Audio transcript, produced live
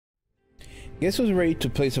Guess who's ready to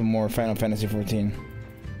play some more Final Fantasy 14?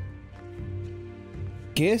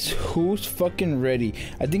 Guess who's fucking ready?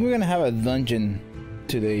 I think we're gonna have a dungeon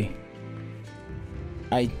today.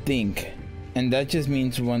 I think. And that just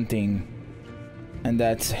means one thing. And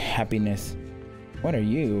that's happiness. What are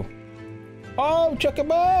you? Oh,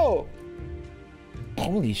 Chocobo!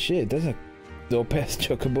 Holy shit, that's a dope ass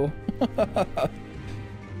Chocobo.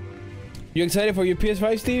 You excited for your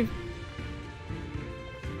PS5, Steve?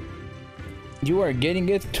 You are getting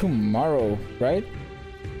it tomorrow, right?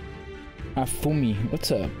 Afumi,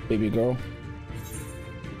 what's up, baby girl?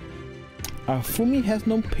 Afumi has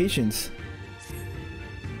no patience.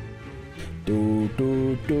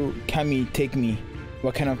 Kami, take me.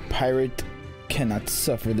 What kind of pirate cannot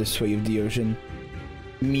suffer the sway of the ocean?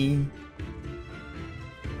 Me.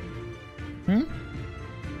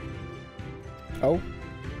 Oh.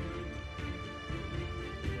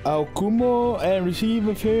 Alcumo and receive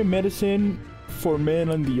a fair medicine for men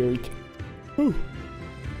on the earth. Whew.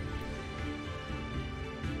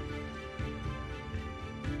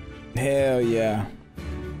 Hell yeah.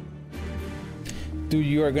 Dude,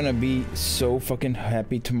 you are gonna be so fucking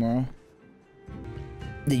happy tomorrow.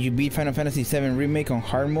 Did you beat Final Fantasy VII Remake on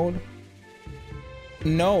hard mode?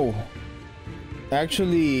 No.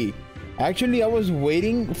 Actually, I was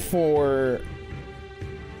waiting for...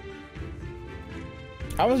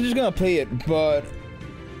 I was just gonna play it, but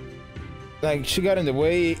like she got in the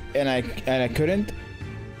way and I couldn't.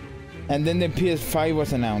 And then the PS5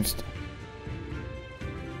 was announced.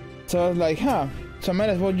 So I was like, huh, so I might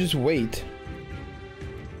as well just wait.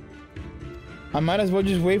 I might as well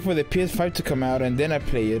just wait for the PS5 to come out and then I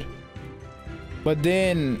play it. But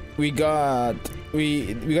then we got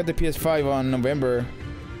the PS5 on November.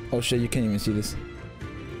 Oh shit, you can't even see this.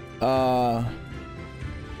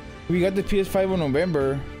 We got the PS5 on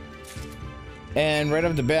November, and right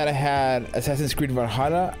off the bat I had Assassin's Creed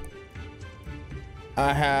Valhalla,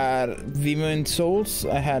 I had Demon Souls,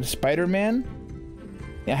 I had Spider-Man,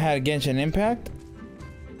 I had Genshin Impact,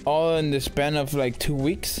 all in the span of like 2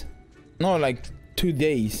 weeks. No, like 2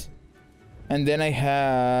 days. And then I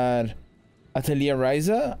had Atelier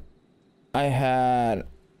Ryza, I had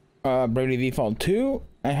Bravely Default 2,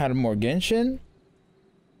 I had more Genshin,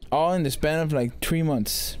 all in the span of like 3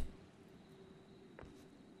 months.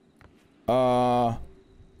 But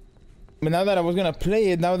now that I was gonna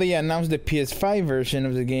play it, now they announced the PS5 version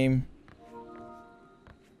of the game.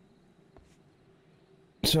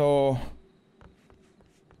 So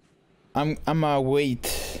I'm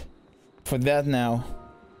wait for that now.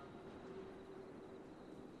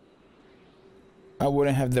 I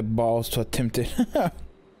wouldn't have the balls to attempt it.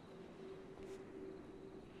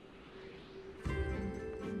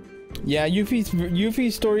 Yeah,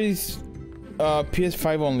 Yuffie Stories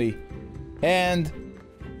PS5 only. And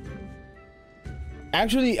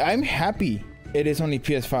actually I'm happy it is only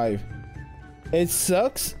PS5. It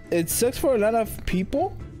sucks for a lot of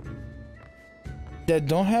people that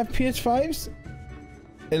don't have PS5s.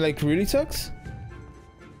 It like really sucks.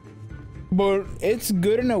 But it's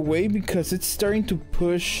good in a way because it's starting to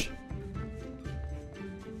push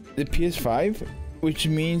the PS5, which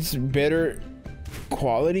means better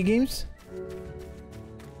quality games.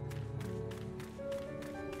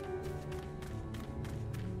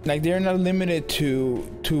 Like they're not limited to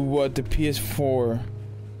what the PS4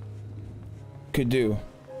 could do,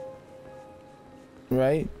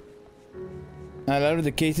 right? A lot of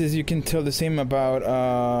the cases you can tell the same about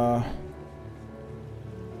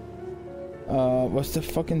what's the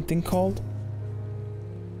fucking thing called?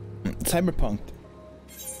 Cyberpunk.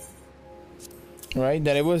 Right?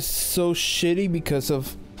 That it was so shitty because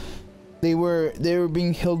of they were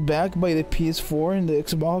being held back by the PS4 and the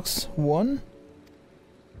Xbox One.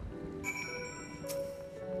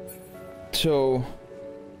 So,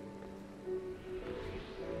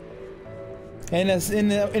 and as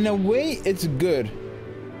in a way it's good.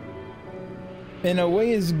 In a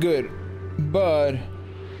way it's good, but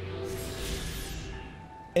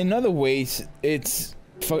in other ways it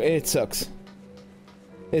sucks.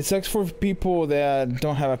 It sucks for people that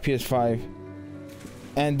don't have a PS5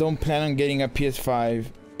 and don't plan on getting a PS5.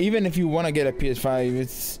 Even if you want to get a PS5,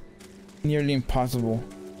 it's nearly impossible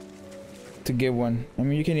to get one. I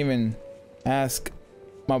mean, you can even ask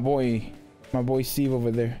my boy Steve over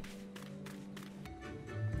there.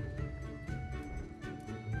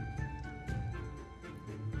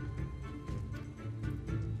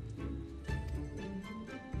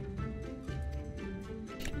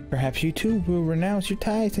 Perhaps you too will renounce your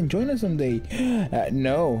ties and join us someday.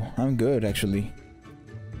 No, I'm good actually.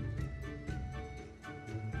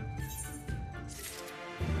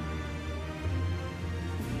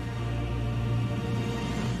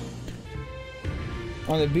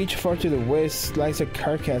 On the beach far to the west lies a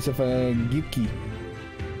carcass of a gyuki.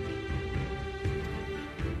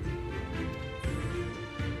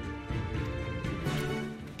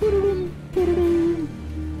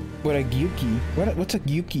 What a gyuki? What's a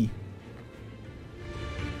gyuki?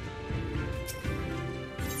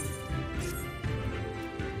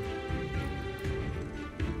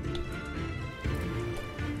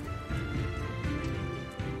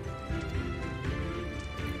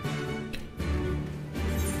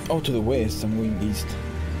 Oh, to the west. I'm going east.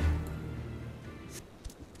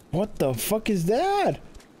 What the fuck is that?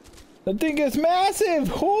 That thing is massive!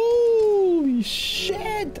 Holy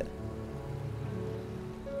shit!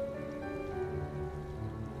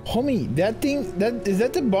 Homie, that thing, is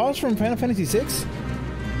that the boss from Final Fantasy VI?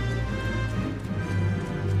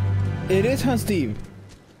 It is Hans Steve.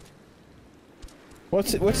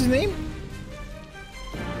 What's his name?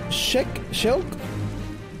 Shelk?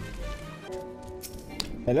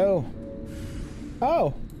 Hello.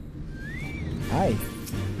 Oh. Hi.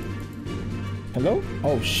 Hello?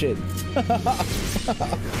 Oh shit.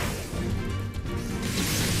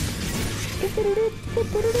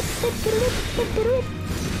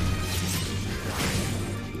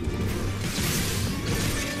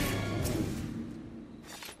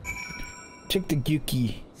 Check the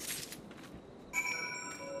gyuki.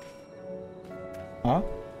 Huh?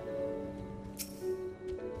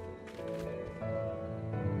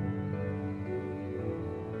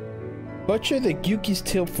 Butcher the gyuki's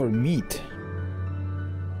tail for meat.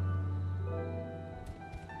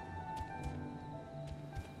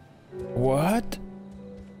 What?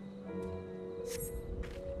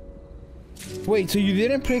 Wait, so you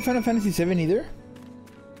didn't play Final Fantasy VII either?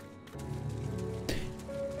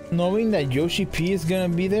 Knowing that Yoshi P is gonna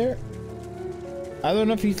be there? I don't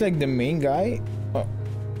know if he's like the main guy.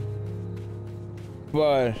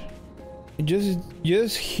 But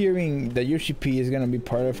just hearing that Yoshi P is gonna be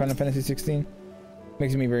part of Final Fantasy 16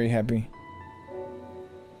 makes me very happy.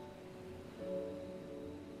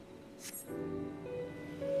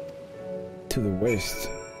 To the west.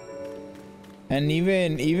 And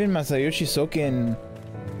even Masayoshi Soken,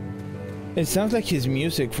 it sounds like his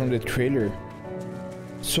music from the trailer.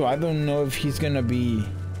 So I don't know if he's gonna be...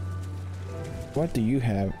 What do you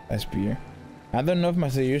have, Spear? I don't know if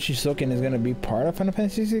Masayoshi Soken is gonna be part of Final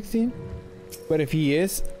Fantasy 16. But if he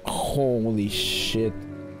is, holy shit.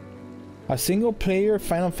 A single player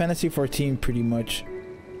Final Fantasy 14 pretty much.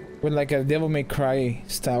 With like a Devil May Cry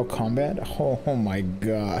style combat. Oh my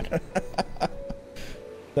god.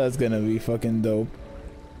 That's gonna be fucking dope.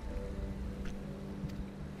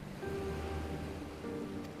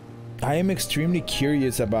 I am extremely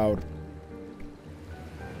curious about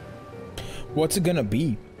what's it gonna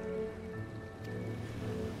be.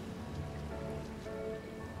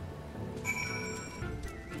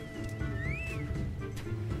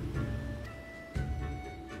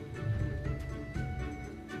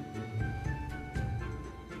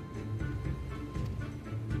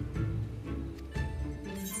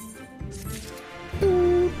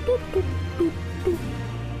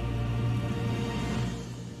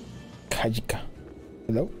 Kajika.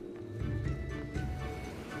 Hello?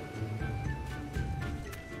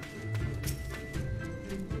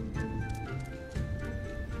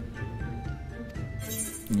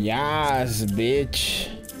 Yes, bitch.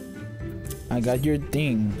 I got your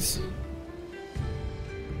things.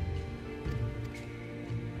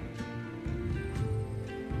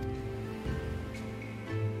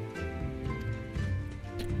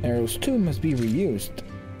 Arrows too must be reused.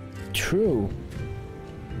 True.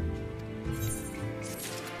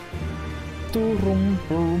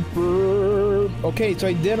 Okay, so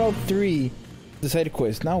I did all three the side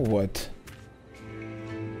quests. Now what?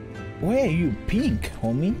 Why are you pink,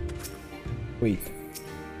 homie? Wait.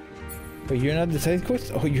 Wait, you're not the side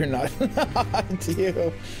quest? Oh, you're not. It's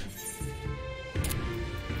you.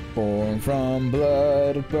 Born from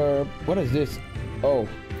blood. What is this? Oh.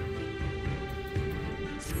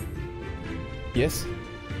 Yes?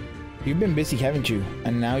 You've been busy, haven't you?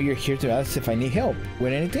 And now you're here to ask if I need help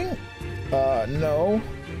with anything? No.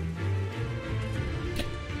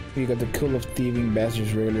 You got the cool of thieving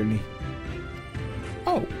bastards regularly.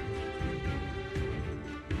 Oh.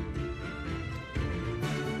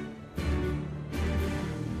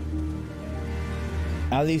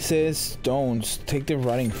 Ali says stones. Take the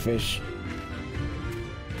rotting fish.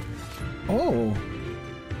 Oh.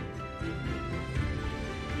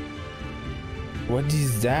 What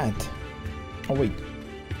is that? Oh wait.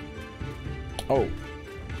 Oh.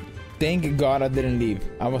 Thank God I didn't leave.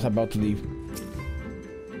 I was about to leave.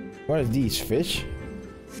 What are these, fish?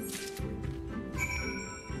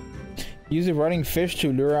 Use a rotting fish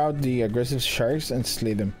to lure out the aggressive sharks and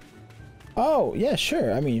slay them. Oh, yeah,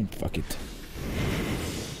 sure. I mean, fuck it.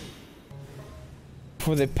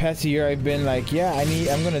 For the past year, I've been like, yeah,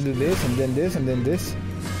 I'm gonna do this, and then this, and then this.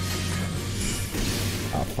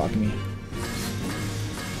 Oh, fuck me.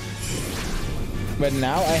 But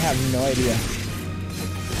now I have no idea.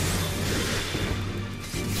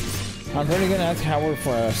 I'm probably gonna ask Howard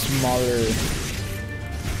for a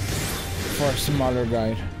smaller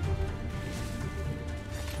guide.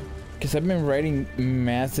 Because I've been writing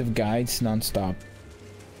massive guides non-stop.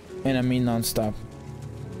 And I mean non-stop.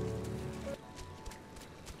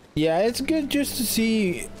 Yeah, it's good just to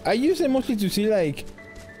see. I use it mostly to see like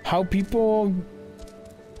how people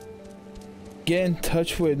get in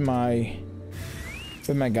touch with my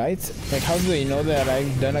guides. Like how do they know that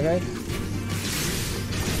I've done a guide?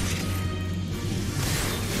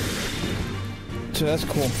 So that's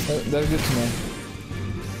cool. That's good to know.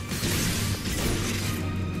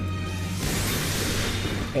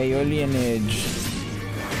 Alienage.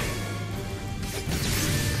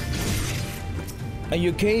 Are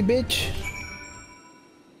you okay, bitch?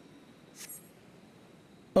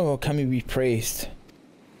 Oh, can we be praised?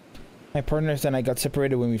 My partners and I got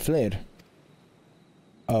separated when we fled.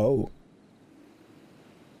 Oh.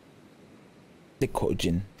 The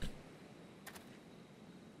Kojin.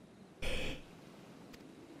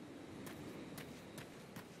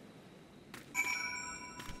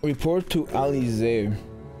 Report to Alize.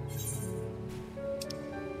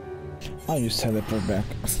 I'll just teleport back.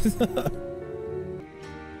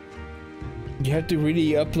 You have to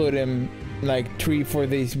really upload him like 3-4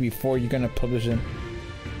 days before you're gonna publish him.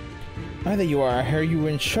 Ah, there you are. I heard you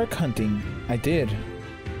went shark hunting. I did.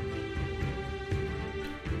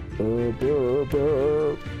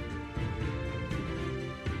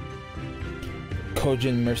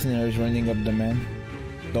 Kojin mercenaries running up the man.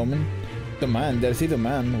 Doman? The man? Did I see the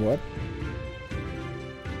man? What?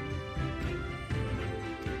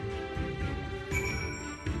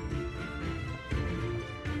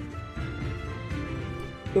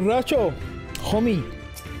 Racho! Homie!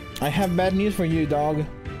 I have bad news for you, dog.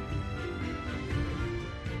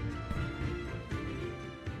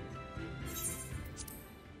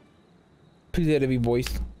 Please let it be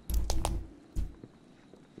voiced.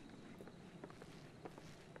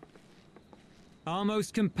 Our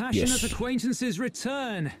most compassionate acquaintances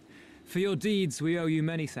return. For your deeds, we owe you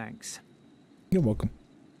many thanks. You're welcome.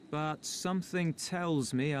 But something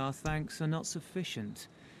tells me our thanks are not sufficient.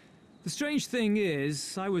 The strange thing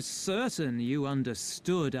is, I was certain you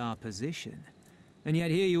understood our position. And yet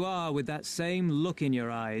here you are with that same look in your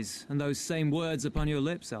eyes, and those same words upon your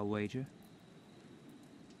lips, I'll wager.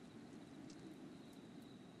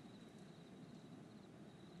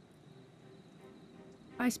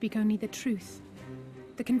 I speak only the truth.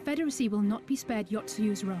 The Confederacy will not be spared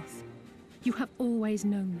Yotsuyu's wrath. You have always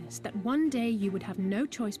known this, that one day you would have no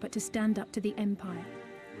choice but to stand up to the Empire.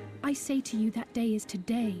 I say to you that day is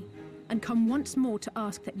today, and come once more to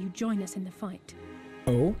ask that you join us in the fight.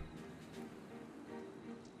 Oh?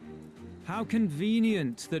 How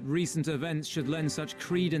convenient that recent events should lend such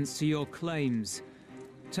credence to your claims.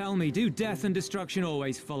 Tell me, do death and destruction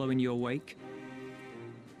always follow in your wake?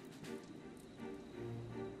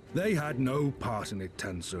 They had no part in it,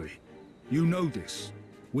 Tansui. You know this.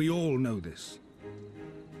 We all know this.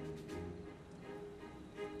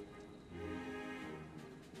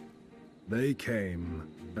 They came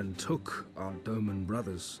and took our Doman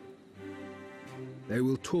brothers. They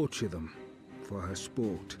will torture them for her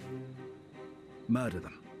sport. Murder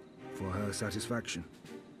them for her satisfaction.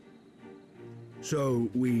 So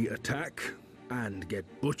we attack and get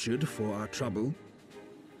butchered for our trouble,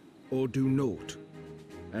 or do naught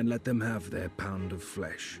and let them have their pound of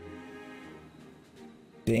flesh.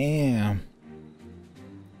 Damn.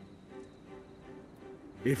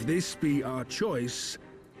 If this be our choice,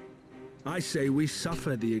 I say we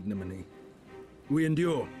suffer the ignominy. We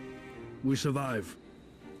endure. We survive.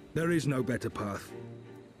 There is no better path.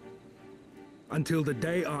 Until the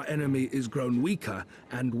day our enemy is grown weaker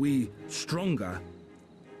and we stronger,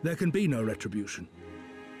 there can be no retribution.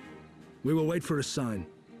 We will wait for a sign.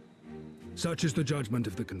 Such is the judgment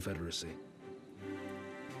of the Confederacy.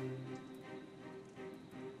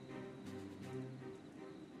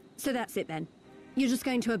 So that's it then. You're just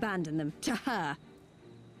going to abandon them to her.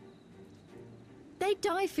 They'd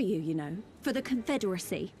die for you, you know, for the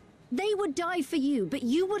Confederacy. They would die for you, but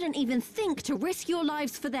you wouldn't even think to risk your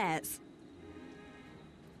lives for theirs.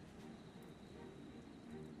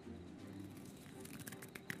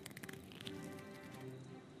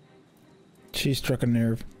 She struck a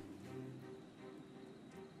nerve.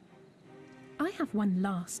 I have one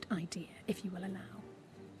last idea, if you will allow.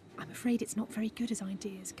 I'm afraid it's not very good as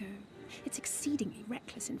ideas go. It's exceedingly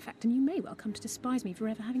reckless, in fact, and you may well come to despise me for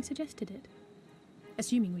ever having suggested it.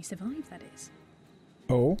 Assuming we survive, that is.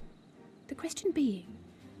 Oh? The question being,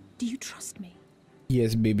 do you trust me?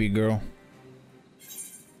 Yes, baby girl.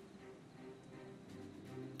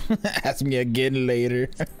 Ask me again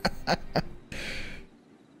later.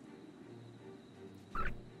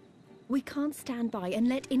 We can't stand by and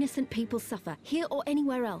let innocent people suffer, here or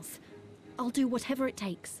anywhere else. I'll do whatever it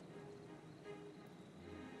takes.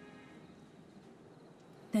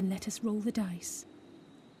 Then let us roll the dice.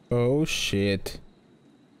 Oh shit.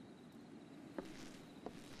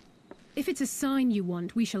 If it's a sign you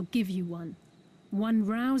want, we shall give you one. One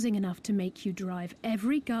rousing enough to make you drive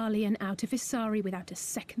every Garlean out of Isari without a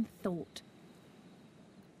second thought.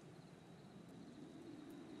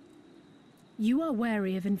 You are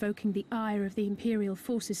wary of invoking the ire of the Imperial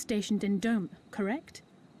forces stationed in Dome, correct?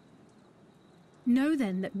 Know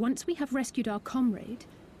then that once we have rescued our comrade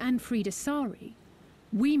and freed Isari,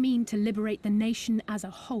 we mean to liberate the nation as a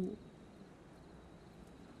whole.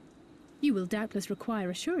 You will doubtless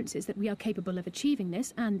require assurances that we are capable of achieving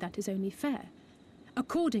this, and that is only fair.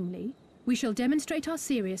 Accordingly, we shall demonstrate our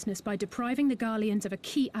seriousness by depriving the Garleans of a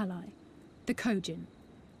key ally, the Kojin.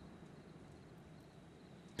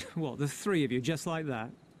 What, the three of you, just like that?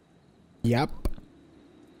 Yep.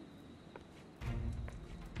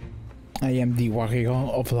 I am the warrior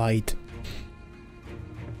of light.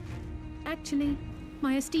 Actually,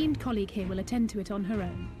 my esteemed colleague here will attend to it on her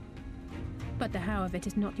own. But the how of it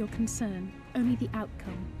is not your concern, only the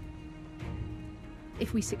outcome.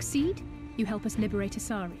 If we succeed, you help us liberate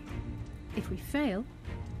Isari. If we fail,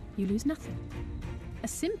 you lose nothing. A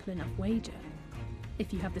simple enough wager,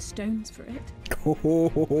 if you have the stones for it.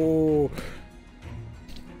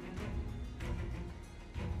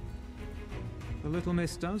 The little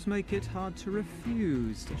miss does make it hard to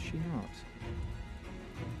refuse, does she not?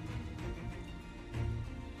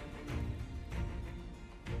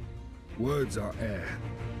 Words are air.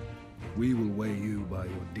 We will weigh you by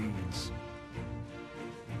your deeds.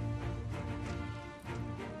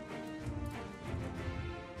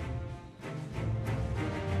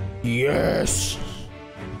 Yes!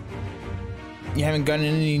 You haven't gotten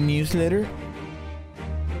any newsletter?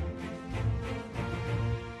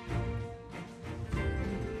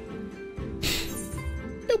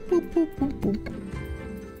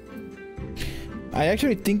 I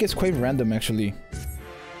actually think it's quite random, actually.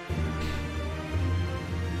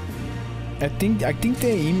 I think the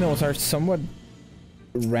emails are somewhat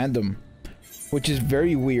random, which is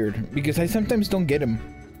very weird because I sometimes don't get them.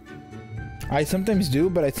 I sometimes do,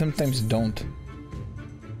 but I sometimes don't.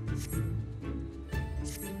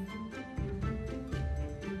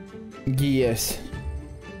 Yes.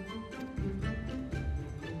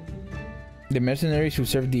 The mercenaries who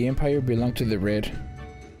serve the Empire belong to the red.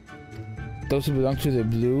 Those who belong to the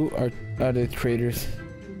blue are the traitors.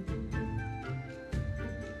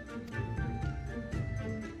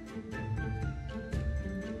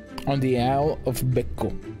 On the Isle of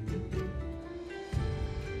Becco.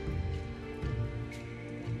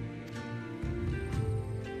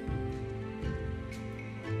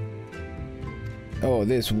 Oh,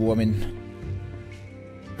 this woman.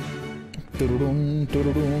 Tururun,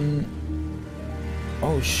 tururun.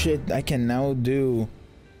 Oh shit, I can now do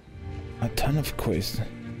a ton of quests.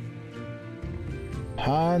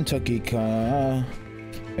 Hantakika.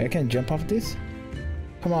 I can jump off this?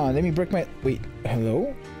 Come on, let me break my... Wait,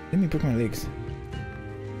 hello? Let me break my legs.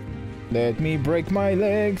 Let me break my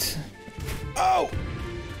legs. Oh!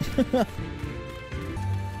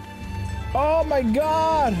 Oh my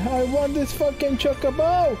god! I want this fucking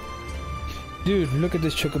chocobo! Dude, look at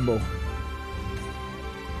this chocobo.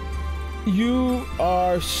 You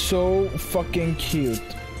are so fucking cute.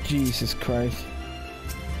 Jesus Christ.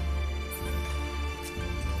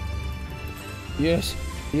 Yes,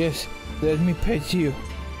 yes, let me pet you.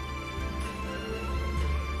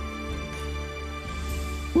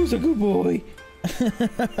 Who's a good boy?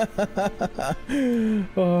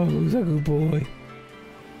 Oh, who's a good boy?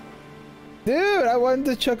 Dude, I want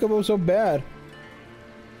the chocobo so bad.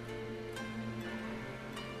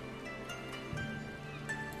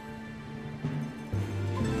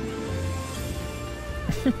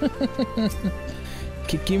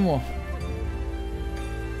 Kikimo.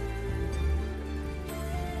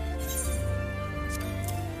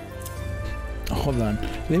 Hold on.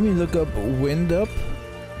 Let me look up Wind Up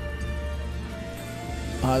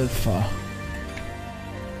Alpha.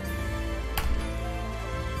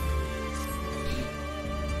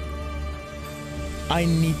 I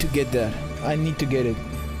need to get that. I need to get it.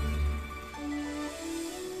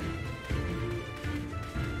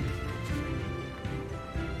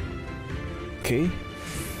 Okay.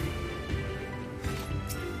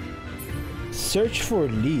 Search for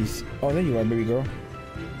Liz. Oh, there you are, baby girl.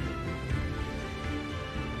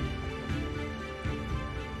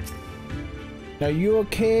 Are you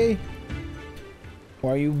okay?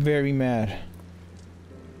 Or are you very mad?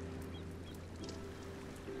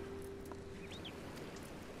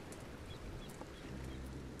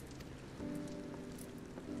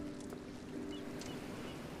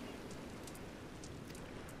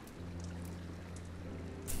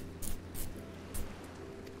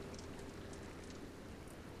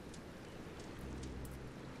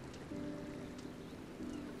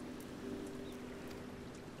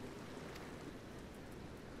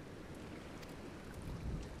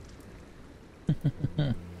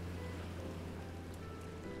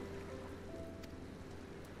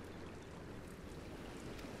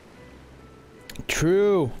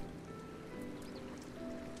 True.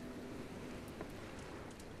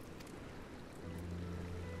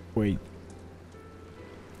 Wait.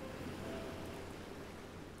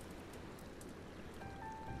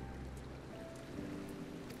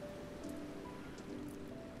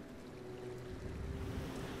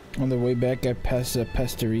 On the way back, I passed a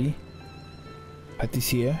patisserie.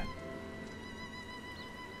 Patissier.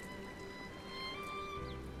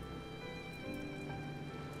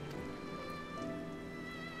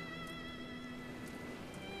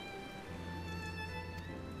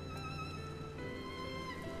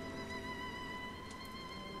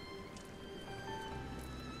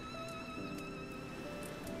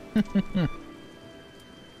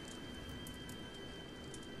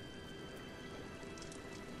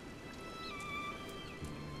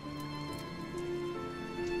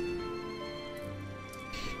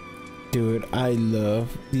 Dude, I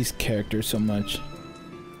love these characters so much.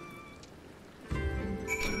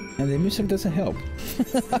 And the music doesn't help.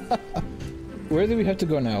 Where do we have to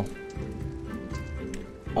go now?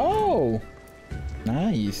 Oh!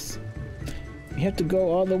 Nice. We have to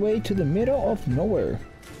go all the way to the middle of nowhere.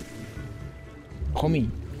 Homie,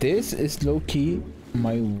 this is low-key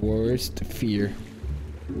my worst fear.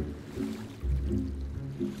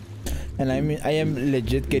 And I am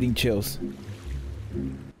legit getting chills.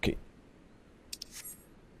 Okay.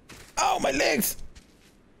 Oh, my legs!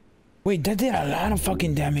 Wait, that did a lot of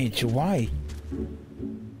fucking damage. Why?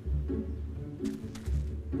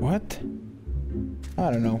 What?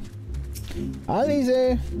 I don't know.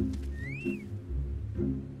 Alize!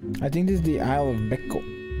 I think this is the Isle of Becco.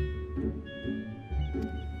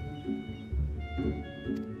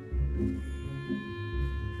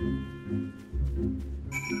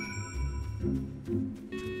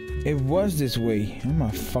 It was this way. I'm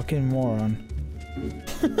a fucking moron.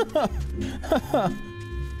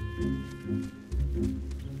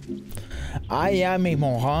 I am a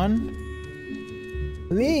moron.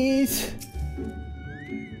 Please.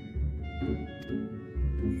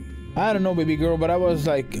 I don't know, baby girl, but I was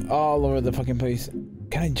like all over the fucking place.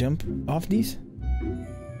 Can I jump off these?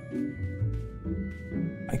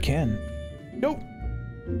 I can. Nope.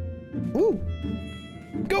 Ooh.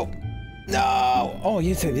 Go. No. Oh,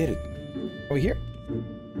 yes, I did it. Over here?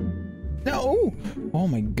 No. Ooh. Oh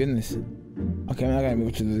my goodness. Okay, I'm not gonna be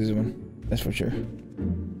able to do this one. That's for sure.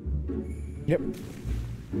 Yep.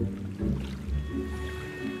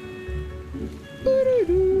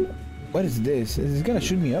 What is this? Is this gonna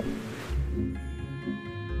shoot me up?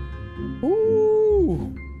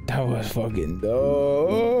 Ooh, that was fucking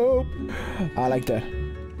dope. I like that.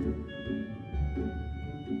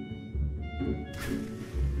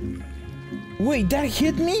 Wait, that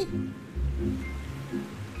hit me?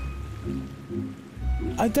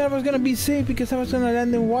 I thought I was gonna be safe because I was gonna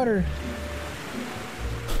land in water.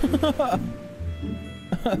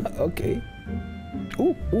 Okay.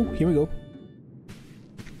 Ooh, ooh, here we go.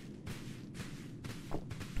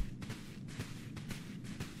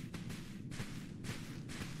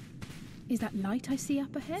 Is that light I see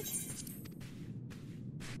up ahead?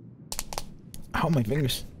 Ow, my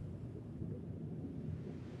fingers.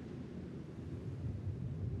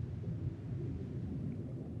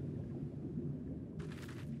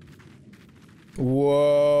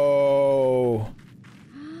 Whoa.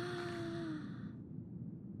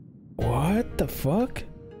 What the fuck?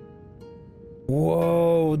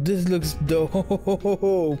 Whoa, this looks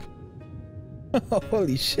dope.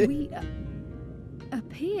 Holy shit. We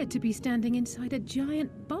appear to be standing inside a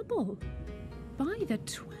giant bubble. By the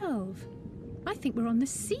 12. I think we're on the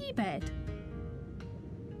seabed.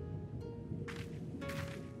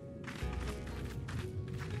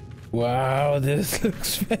 Wow, this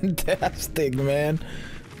looks fantastic, man.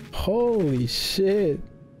 Holy shit.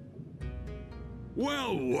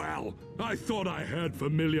 Well, well, I thought I heard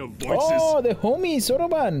familiar voices. Oh, the homie,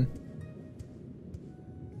 Soroban.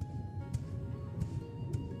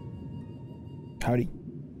 Howdy.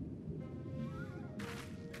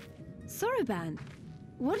 Soroban,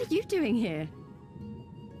 what are you doing here?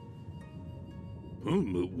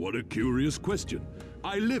 What a curious question.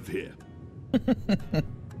 I live here.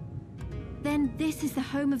 Then this is the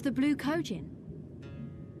home of the Blue Kojin.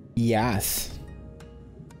 Yes.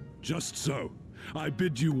 Just so. I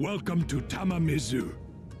bid you welcome to Tamamizu.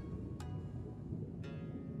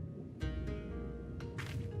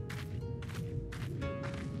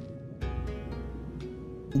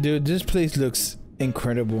 Dude, this place looks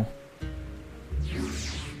incredible.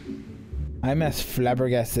 I'm as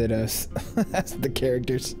flabbergasted as the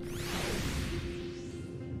characters.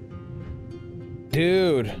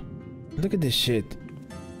 Dude, look at this shit.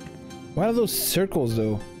 What are those circles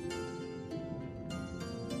though?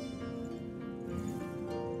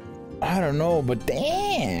 I don't know, but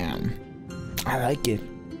damn, I like it.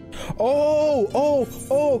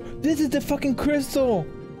 Oh, this is the fucking crystal.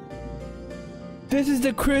 This is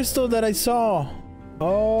the crystal that I saw.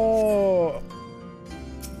 Oh,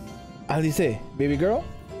 how do you say, baby girl?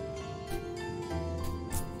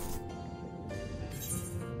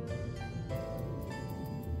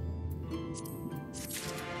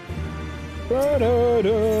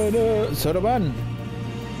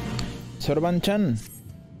 Soroban-chan.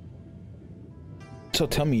 So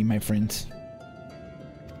tell me, my friends.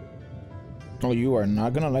 Oh, you are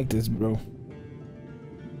not gonna like this, bro.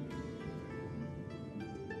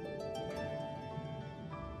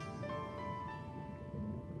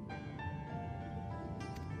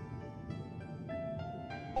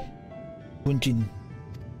 Bunjin.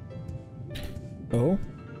 Oh.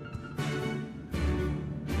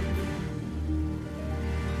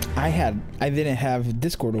 I didn't have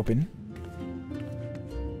Discord open.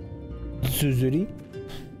 Suzuri.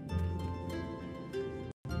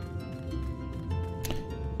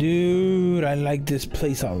 Dude, I like this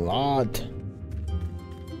place a lot.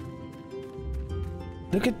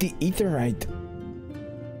 Look at the aetheryte.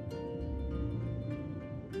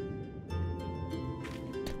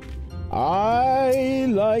 I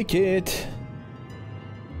like it.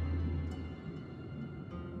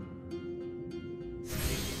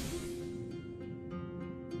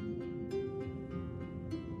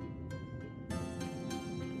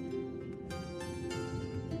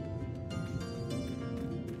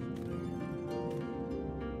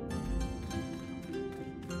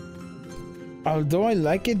 Although I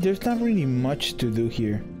like it, there's not really much to do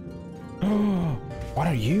here. Oh, what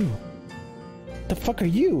are you? The fuck are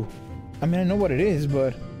you? I mean, I know what it is,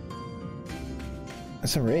 but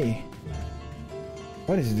that's a ray.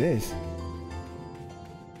 What is this?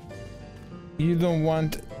 You don't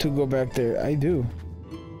want to go back there. I do.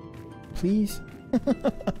 Please?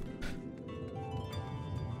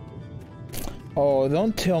 Oh,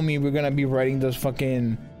 don't tell me we're gonna be riding those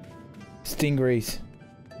fucking stingrays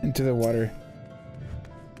into the water.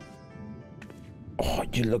 Oh,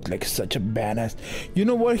 you look like such a badass. You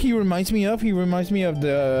know what he reminds me of? He reminds me of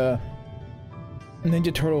the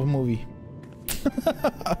Ninja Turtles movie.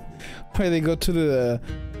 Where they go to the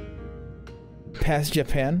past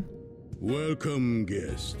Japan. Welcome,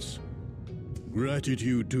 guests.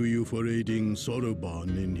 Gratitude to you for aiding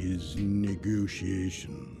Soroban in his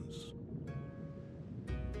negotiations.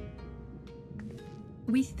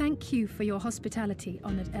 We thank you for your hospitality,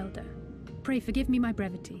 honored elder. Pray forgive me my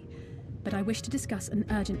brevity, but I wish to discuss an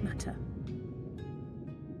urgent matter.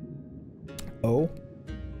 Oh?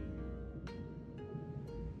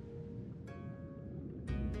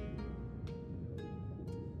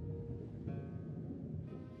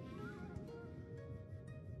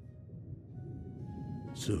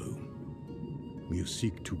 So, you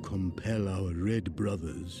seek to compel our red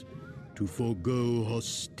brothers to forego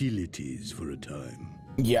hostilities for a time.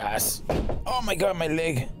 Yes. Oh my god, my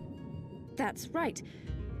leg. That's right.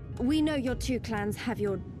 We know your two clans have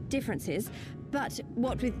your differences, but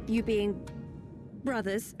what with you being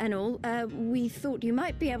brothers and all, we thought you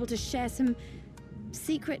might be able to share some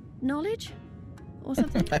secret knowledge or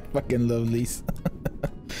something. I fucking love Lise.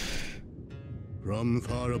 From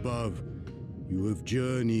far above, you have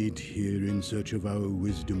journeyed here in search of our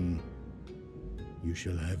wisdom. You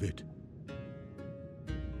shall have it.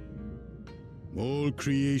 All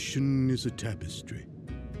creation is a tapestry,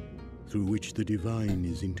 through which the divine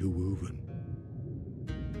is interwoven.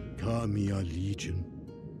 Kami are legion,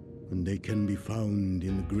 and they can be found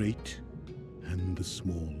in the great and the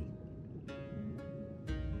small.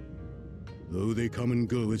 Though they come and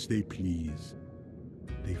go as they please,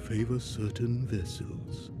 they favor certain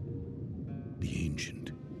vessels. the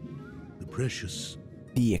ancient, the precious,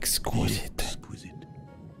 The exquisite. the exquisite.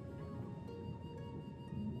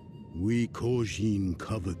 We Kojin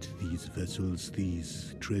covet these vessels,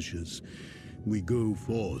 these treasures. We go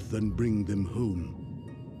forth and bring them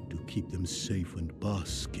home to keep them safe and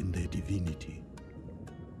bask in their divinity.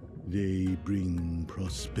 They bring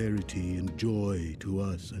prosperity and joy to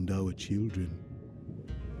us and our children.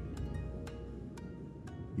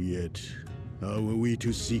 Yet, how are we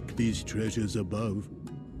to seek these treasures above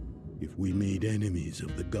if we made enemies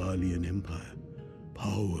of the Garlean Empire,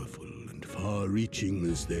 powerful and far-reaching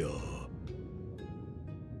as they are?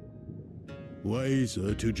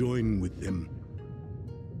 Wiser to join with them.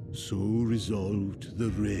 So resolved the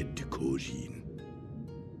Red Kojin.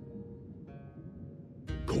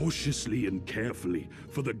 Cautiously and carefully,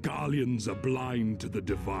 for the Garleans are blind to the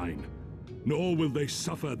divine, nor will they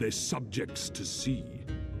suffer their subjects to see.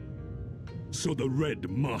 So the Red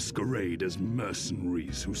masquerade as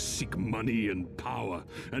mercenaries who seek money and power,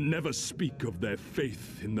 and never speak of their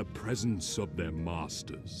faith in the presence of their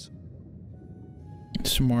masters.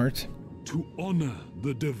 Smart. To honor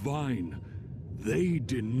the divine, they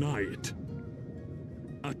deny it.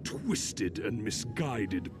 A twisted and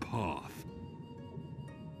misguided path.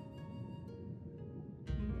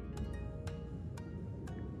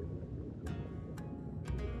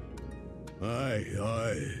 Aye,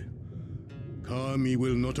 aye. Kami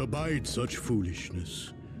will not abide such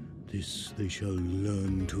foolishness. This they shall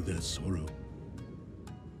learn to their sorrow.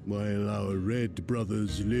 While our Red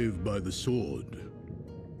brothers live by the sword,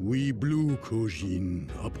 we Blue Kojin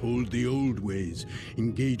uphold the old ways,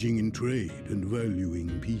 engaging in trade and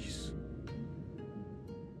valuing peace.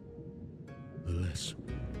 Alas,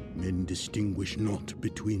 men distinguish not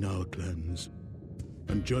between our clans,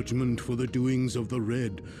 and judgment for the doings of the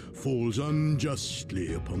Red falls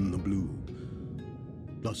unjustly upon the Blue.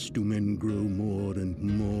 Thus do men grow more and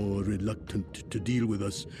more reluctant to deal with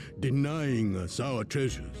us, denying us our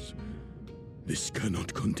treasures. This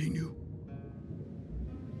cannot continue.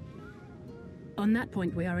 On that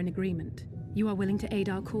point, we are in agreement. You are willing to aid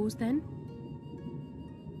our cause, then?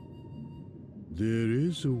 There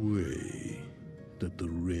is a way that the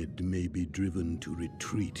Red may be driven to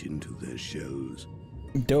retreat into their shells.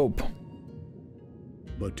 Dope.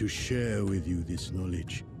 But to share with you this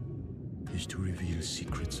knowledge is to reveal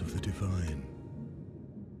secrets of the divine.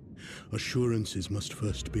 Assurances must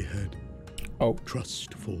first be had. Oh.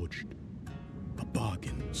 Trust forged. A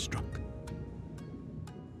bargain struck.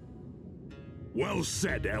 Well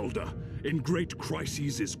said, Elder. In great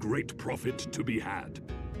crises is great profit to be had.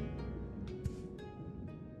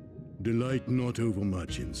 Delight not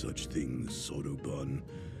overmuch in such things, Soroban.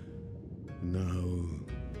 Now,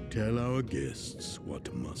 tell our guests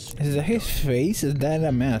what must be Is that his done. face? Is that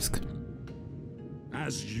a mask?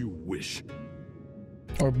 As you wish.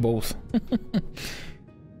 Or both?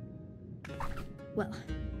 Well,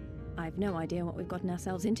 I've no idea what we've gotten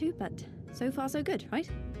ourselves into, but so far so good, right?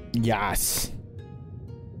 Yes.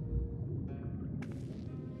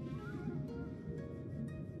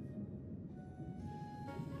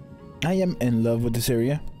 I am in love with this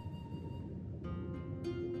area.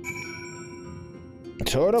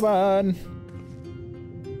 Soroban!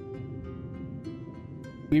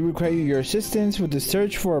 We require your assistance with the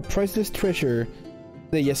search for a priceless treasure,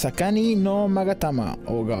 the Yasakani no Magatama.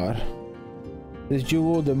 Oh god. This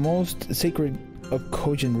jewel, the most sacred of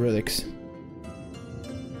Kojin relics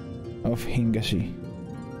of Hingashi.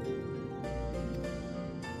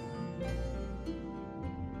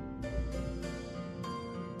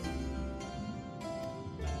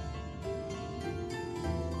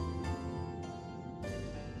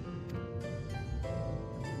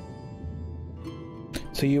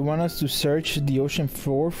 So you want us to search the ocean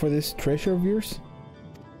floor for this treasure of yours?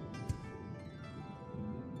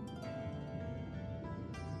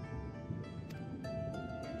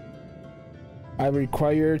 I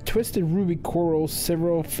require twisted ruby corals,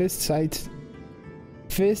 several fist-sized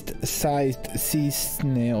sea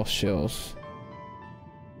snail shells.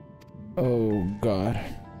 Oh god.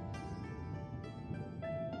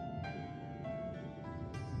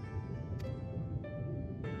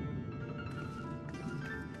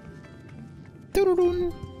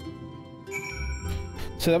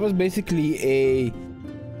 So that was basically a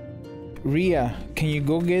Ria. Can you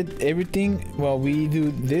go get everything while we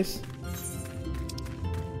do this?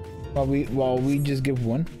 While we just give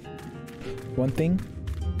one thing?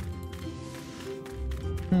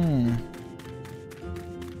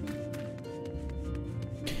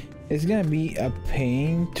 It's gonna be a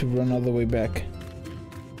pain to run all the way back.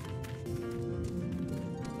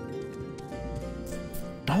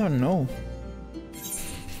 I don't know.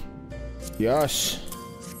 Yes.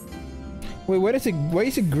 Wait, what is it? Why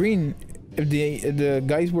is it green if the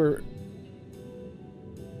guys were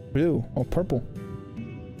blue or purple?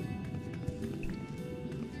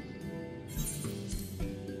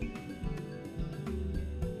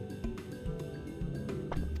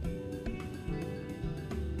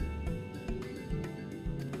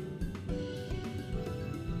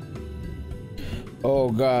 Oh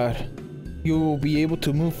god. You will be able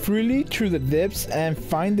to move freely through the depths and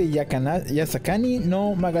find the Yasakani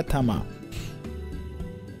no Magatama.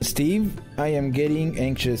 Steve, I am getting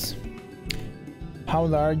anxious. How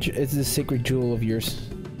large is this sacred jewel of yours?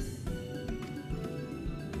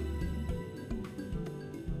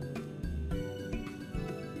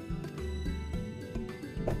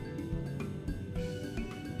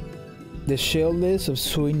 The shell list of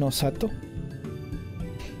Sui no Sato?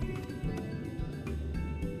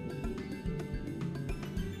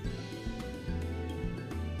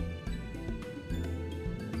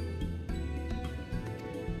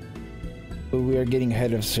 We are getting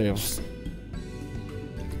ahead of ourselves.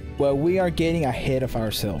 Well, we are getting ahead of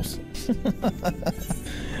ourselves.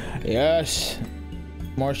 Yes.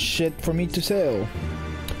 More shit for me to sell.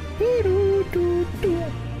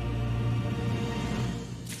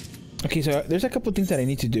 Okay, so there's a couple things that I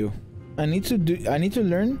need to do. I need to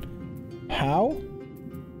learn how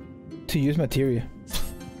to use materia.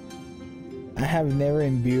 I have never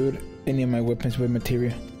imbued any of my weapons with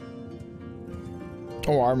materia.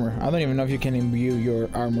 Oh, armor. I don't even know if you can imbue your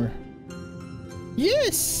armor.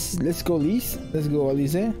 Yes! Let's go, Lise. Let's go,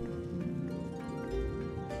 Alize.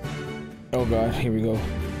 Oh god, here we go.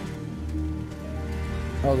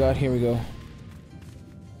 Oh god, here we go.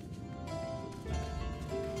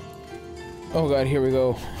 Oh god, here we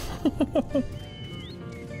go.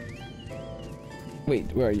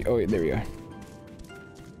 Wait, where are you? Oh, wait, there we are.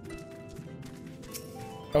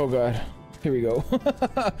 Oh god, here we go.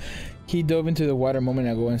 He dove into the water a moment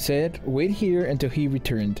ago and said, wait here until he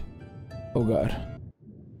returned. Oh god.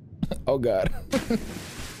 Oh god.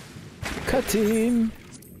 Cutting!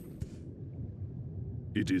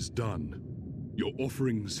 It is done. Your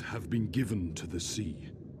offerings have been given to the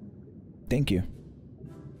sea. Thank you.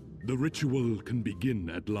 The ritual can begin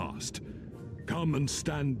at last. Come and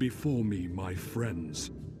stand before me, my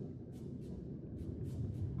friends.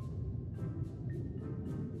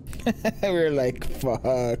 We're like,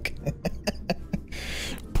 fuck.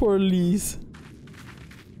 Poor Lise.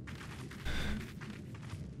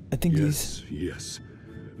 I think yes, yes.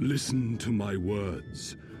 Listen to my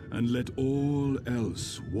words, and let all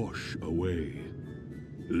else wash away.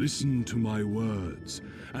 Listen to my words,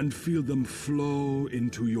 and feel them flow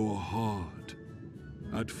into your heart.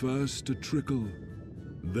 At first a trickle,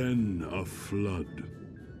 then a flood.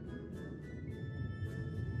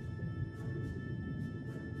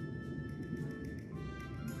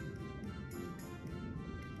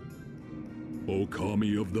 O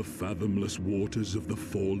Kami of the fathomless waters of the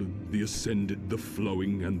fallen, the ascended, the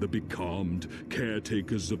flowing, and the becalmed,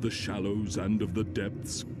 caretakers of the shallows and of the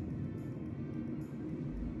depths.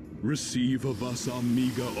 Receive of us our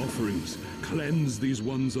meager offerings, cleanse these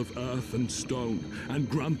ones of earth and stone, and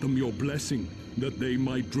grant them your blessing, that they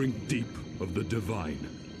might drink deep of the divine.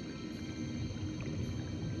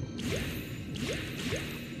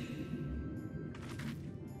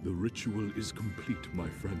 The ritual is complete, my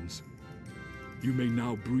friends. You may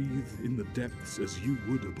now breathe in the depths as you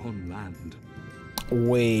would upon land.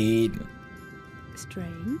 Wait.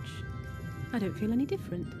 Strange. I don't feel any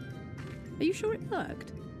different. Are you sure it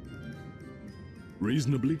worked?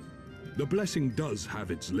 Reasonably. The blessing does have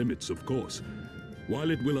its limits, of course. While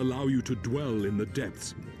it will allow you to dwell in the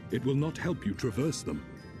depths, it will not help you traverse them.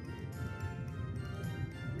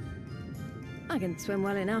 I can swim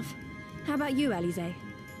well enough. How about you, Alize?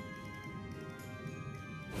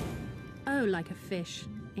 Oh, like a fish,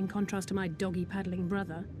 in contrast to my doggy-paddling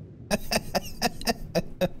brother.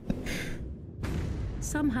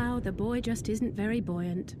 Somehow, the boy just isn't very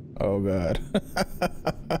buoyant. Oh god.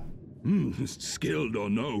 Skilled or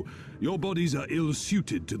no, your bodies are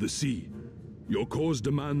ill-suited to the sea. Your cause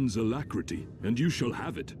demands alacrity, and you shall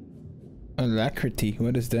have it. Alacrity?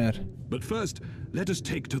 What is that? But first, let us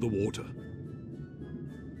take to the water.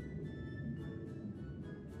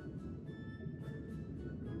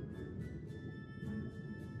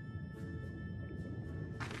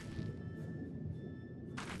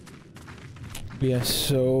 We are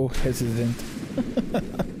so hesitant.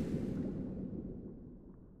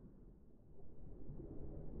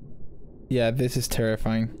 Yeah, this is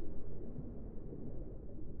terrifying.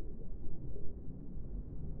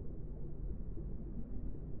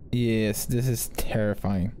 Yes, this is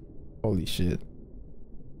terrifying. Holy shit.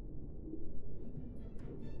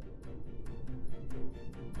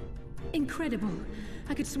 Incredible.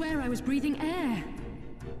 I could swear I was breathing air.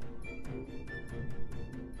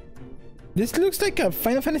 This looks like a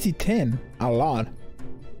Final Fantasy X. A lot.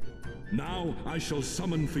 Now I shall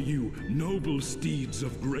summon for you noble steeds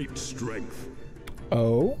of great strength.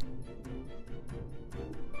 Oh?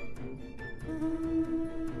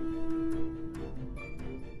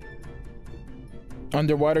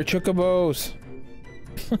 Underwater chocobos.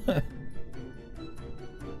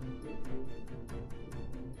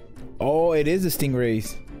 Oh, it is the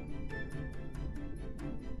stingrays.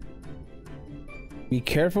 Be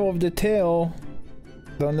careful of the tail.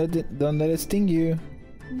 Don't let it sting you.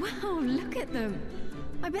 Wow, look at them.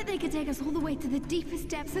 I bet they could take us all the way to the deepest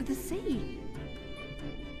depths of the sea.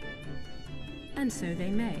 And so they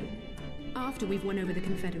may. After we've won over the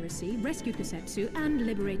Confederacy, rescued Kusetsu, and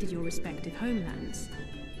liberated your respective homelands.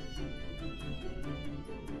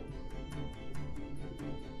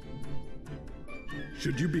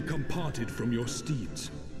 Should you become parted from your steeds,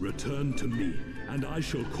 return to me, and I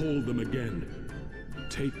shall call them again.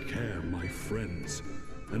 Take care, my friends,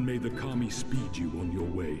 and may the Kami speed you on your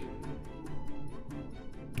way.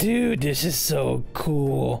 Dude, this is so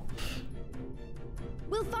cool.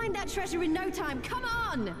 We'll find that treasure in no time. Come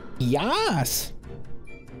on! Yes!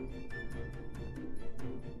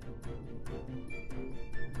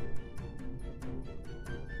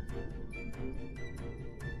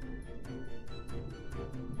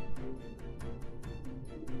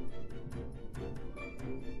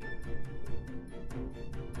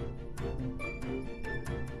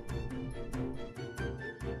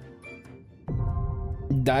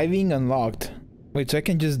 Diving unlocked. Wait, so I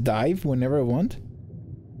can just dive whenever I want?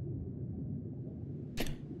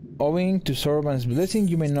 Owing to Soroban's blessing,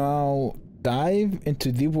 you may now dive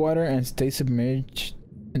into deep water and stay submerged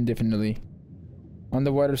indefinitely.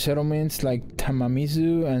 Underwater settlements like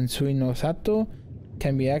Tamamizu and Suinosato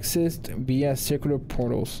can be accessed via circular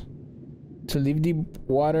portals. To leave deep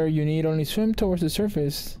water, you need only swim towards the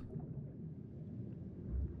surface.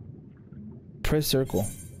 Press circle.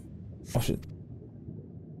 Oh shit.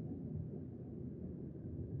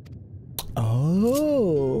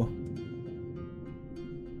 Oh.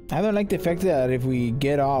 I don't like the fact that if we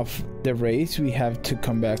get off the race, we have to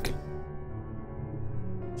come back.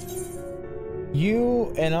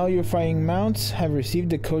 You and all your fighting mounts have received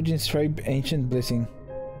the Kojin Stripe Ancient Blessing.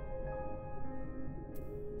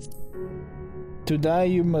 To die,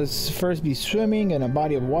 you must first be swimming in a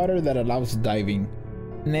body of water that allows diving.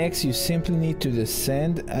 Next, you simply need to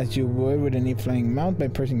descend as you would with any flying mount by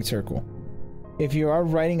pressing circle. If you are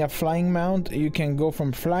riding a flying mount, you can go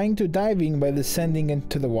from flying to diving by descending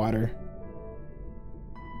into the water.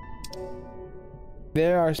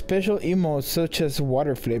 There are special emotes such as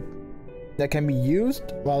water flip that can be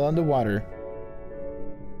used while underwater.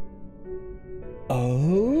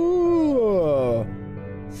 Oh!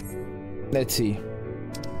 Let's see.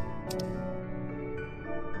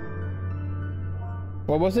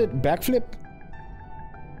 What was it? Backflip?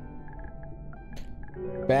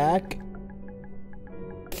 Back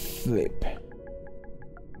flip.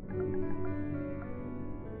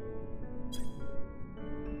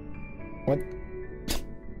 What?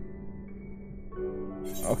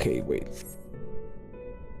 Okay, wait.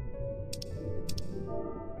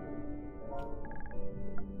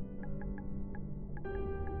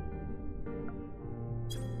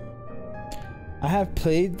 I have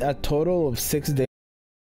played a total of 6 days.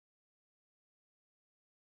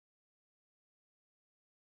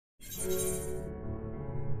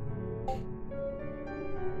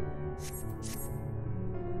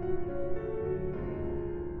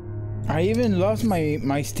 I even lost my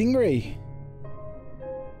stingray.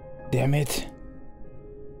 Damn it.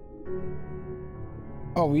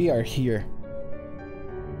 Oh, we are here.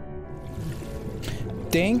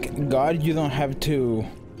 Thank God you don't have to...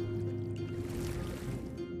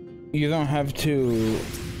 You don't have to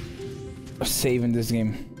save in this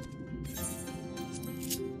game.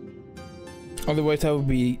 Otherwise I would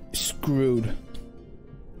be screwed.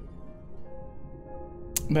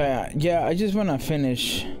 But yeah, I just want to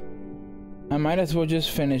finish. I might as well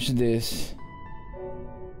just finish this.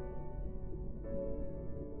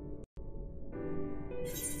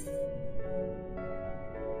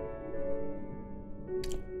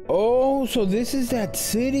 Oh, so this is that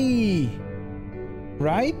city,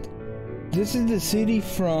 right? This is the city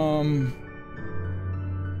from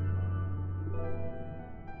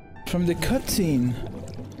the cutscene.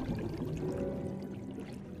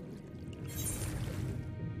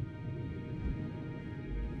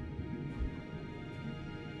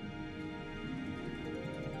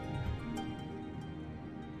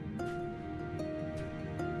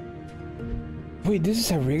 Wait, this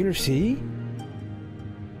is a regular city?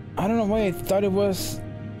 I don't know why I thought it was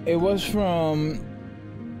from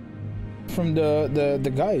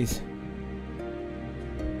the guys.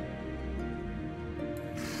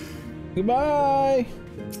 Goodbye.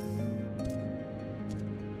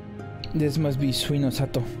 This must be Suino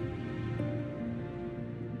Sato.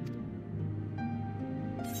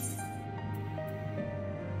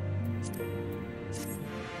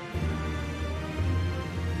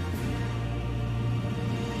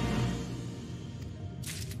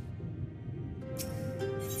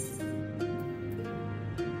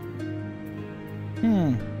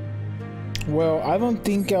 Well, I don't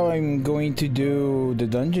think I'm going to do the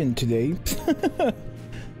dungeon today.